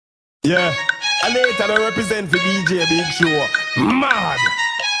Yeah, and later I represent for DJ Big Show. Mad!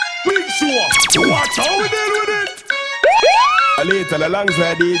 Big Show! Watch how we deal with it! And later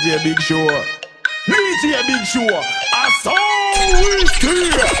alongside DJ Big Show. DJ Big Show! I saw we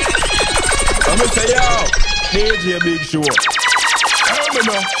steer! I'm say yo, DJ Big Show.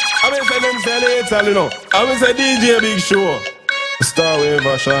 I'm say them say later, you know. I'm say DJ Big Show. Star will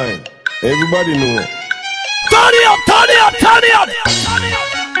ever shine. Everybody know. Turn it up, turn it up, turn it up!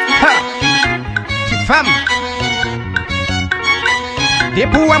 Femme, des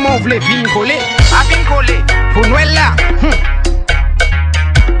pour mon vle vin collé, a vin collé, pour Noël là.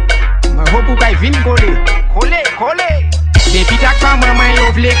 Ma robe kay vin collé, collé, collé. Depuis ta femme maman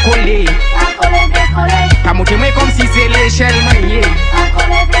yo vle collé, a collé, décollé. Ka monter moi comme si c'est l'échelle moyen, a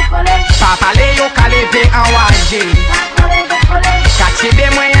collé, décollé. Papa le yo ka lever en wagé, a collé, décollé. Ka tirer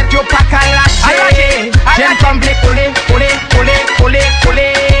moyen yo pas ka lâcher. J'aime comme vle collé, collé, collé, collé, collé.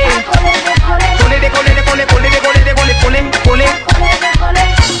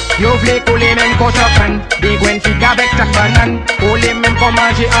 Yo vle coller même quand t'apprends. Des gwen fig avec ta banane. Coller même pour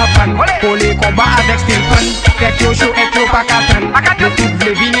manger en pan. Coller combat avec style fun. Fait yo show et yo pas qu'attendre. Yo tout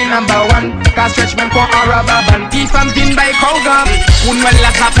vle vini number one. Ka stretch même pour un rubber band. Ti femme vin by Kogan. Ou nou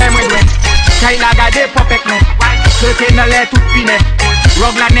la sa fait moi dwen. Kay la gade popek net. Sote nan le tout fine.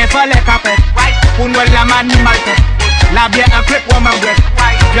 Rog la nefa le kapet. Ou nou la mani malte. La bière un crêpe ou un mangret.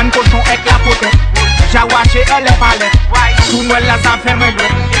 Y'en cochon avec la potette. J'ai watché les palettes. Tout nous là ça fait mes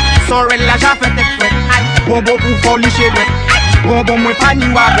brettes. Sorry là j'ai fait exprès. Bonbon pour folie chez moi. Bonbon moi pas ni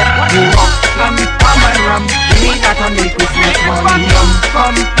waget. Come, come and rum. You need that on the Christmas morning.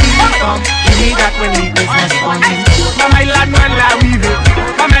 Come, please come. You need that when the Christmas morning. Come my lad, man la wive.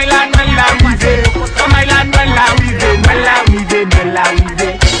 Come my lad, man la wive. Come my lad, man la wive. Man la wive, man la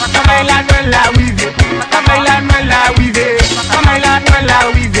wive. Come my lad, man la wive. Come my lad, man la wive. Come my lad, man la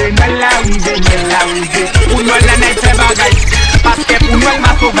wive. Man la wive, man la wive. Ou nou la nèg fè bagay. Paske pou nou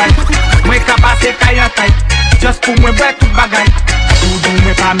ma sauvaj. Mwen ka pase kay an tay. Just pou mwen bwe tout bagay. Doudou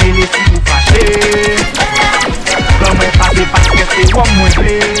mwen pa mele si ou fache. Don mwen pase paske se wom mwen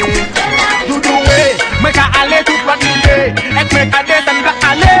ple. Doudou mwen ka ale tout wat mide. Ek mwen ka desen ka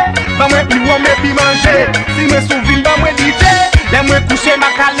ale. Don mwen pi wom mwen pi manje. Si mwen souvin don mwen dite. Lè mwen couche ma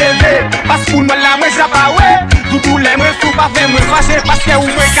ka leve. Pas pou nou la mwen japa we. Doudou lè mwen sou pa fe mwen fache. Paske ou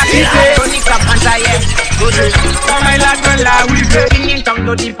mwen ka tite. Tony Cap and Zaye. Come my lad, man la wive. Singing tongue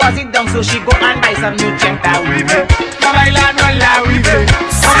no deposit down, so she go and buy some new check that wive. Come my lad, man la wive.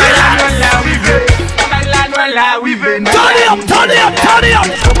 Come my lad, man la wive. Come my lad, man la wive. Turn it up, turn it up, turn it up.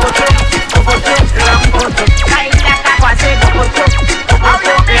 Kopoto, kopoto, lampoto. Kaila kakwaze kopoto,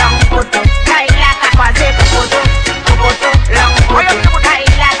 kopoto, lampoto. Kaila kakwaze kopoto, kopoto, lampoto.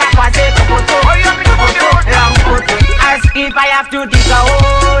 Kaila kakwaze kopoto, kopoto, lampoto. Ask if I have to dig a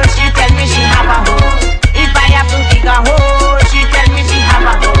hole, she tell me she have a hole. If I have to dig a hole, she tell me she have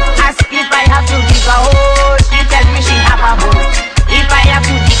a hole. Ask if I have to dig a hole, she tell me she have a hole. If I have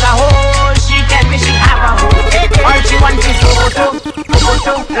to dig a hole, she tell me she have a hole. All she wants is kopoto,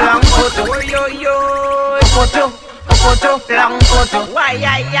 kopoto, long koto. Yo yo, kopoto, kopoto, long koto. Why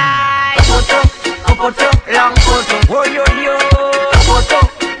ay ay, kopoto, kopoto, long koto. Oh yo yo, kopoto,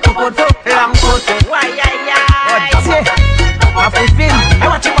 kopoto, long koto. Why ay ay. I fulfill. I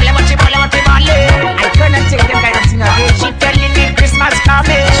want you, I want you, I want you, I couldn't take them kind of thing again. She telling me Christmas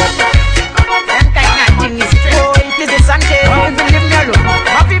coming. Them kind of thing is oh, it is the Sunday. Don't even leave me alone.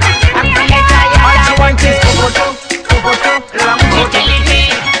 Happy birthday. I'm feeling tired. All she wants is kopoto, kopoto, long. She telling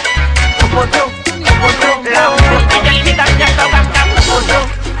me kopoto, kopoto, long. She telling me come, kopoto,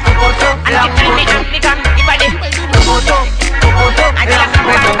 kopoto, long. She telling me come, ibadi, kopoto, kopoto, long.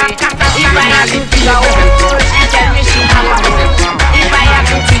 If I have to be a hole, she tell me she have a hole. If I have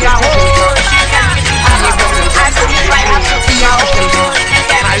to be a hole, she tell me she have a hole. If I have to be a hole, she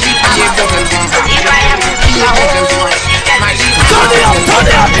tell me she have a hole. If I have to be a hole, she tell me she have a hole. Turn it up, turn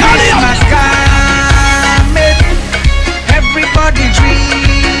it up, turn it up. Christmas coming, everybody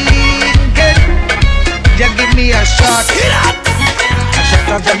drinking. Just give me a shot. A shot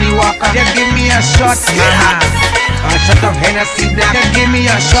of Johnny Walker. Just give me a shot, mama. A shot of Hennessy Black. Just give me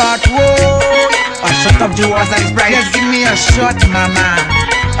a shot, whoa. A shot of Joe and Sprite. Just give me a shot, mama.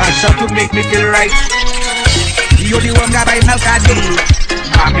 A shot to make me feel right. You the one that buy milk a day.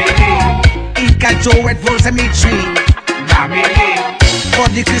 Family. Ink a Joe at Full Cemetery. Family. For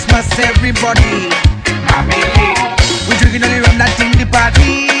the Christmas everybody. Family. We drinking only rum that in the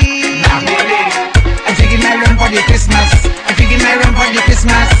party. Family. I'm drinking my rum for the Christmas. I'm drinking my rum for the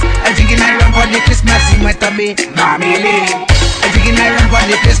Christmas. I'm drinking my rum for the Christmas in my tummy. Family. I'm drinking my rum for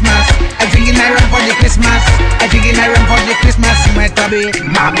the Christmas. I'm drinking my rum for the Christmas. I'm drinking my rum for the Christmas in my better be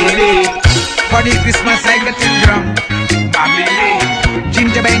Mamily. For the Christmas I get in drum Mamily.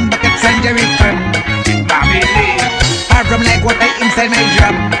 Ginger bang buckets and jerry can Mamily. I rum like water inside my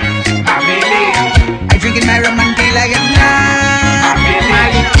drum Mamily. I drink in my rum until I get numb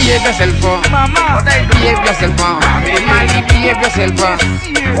Mali, behave yourself for Mama. What I do? Behave yourself for Mali, behave yourself for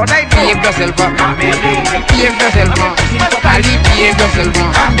What I do? Behave yourself for Behave yourself for Mali, behave yourself for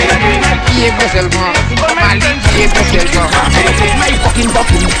Behave yourself for Mali, behave yourself for My fucking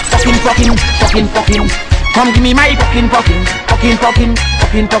Come give me my fucking What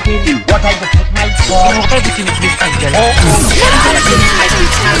I do? My phone everything is Miss Angela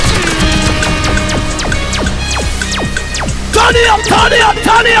Turn it up, turn it up,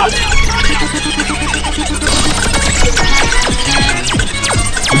 turn it up.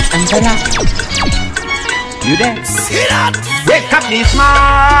 Angela, you there? See that? Wake up this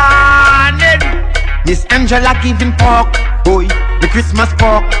morning. Miss Angela giving pork, boy, the Christmas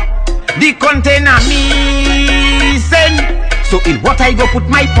pork. The container missing. So in what I go put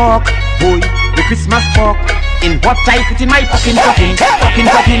my pork, boy, the Christmas pork. In what I put in my fucking Angela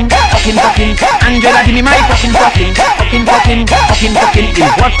give me my fucking In what I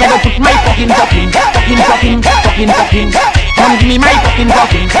go put my fucking Come give me my fucking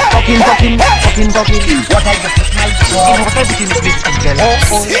In what I go put my in what I put in is Miss Angela.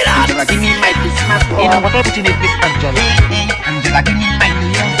 Angela give me my Christmas in what I put in is Miss Angela. Angela give me my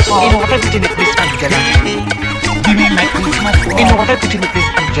million in what I put in is Miss Angela. Give me my Christmas in what I put in is Miss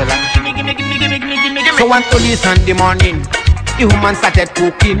Angela. So one early Sunday morning, the woman started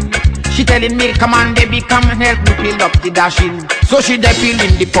cooking. She telling me, come on baby, come and help me peel up the dashing. So she dey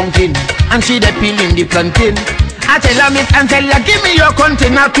peeling the pumpkin, and she dey peeling the plantain. I tell her, Miss Angela, give me your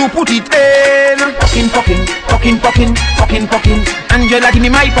container to put it in. Fucking. Angela, give me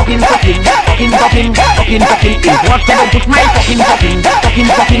my fucking. In what I go put my fucking.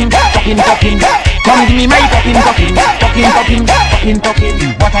 Come give me my fucking. In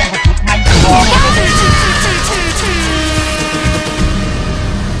what I go put my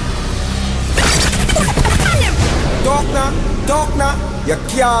Talk now, you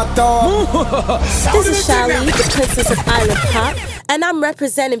can't talk. This is Shali, the Princess of Island Pop, and I'm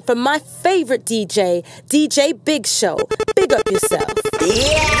representing for my favorite DJ, DJ Big Show. Big up yourself.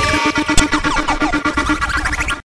 Yeah.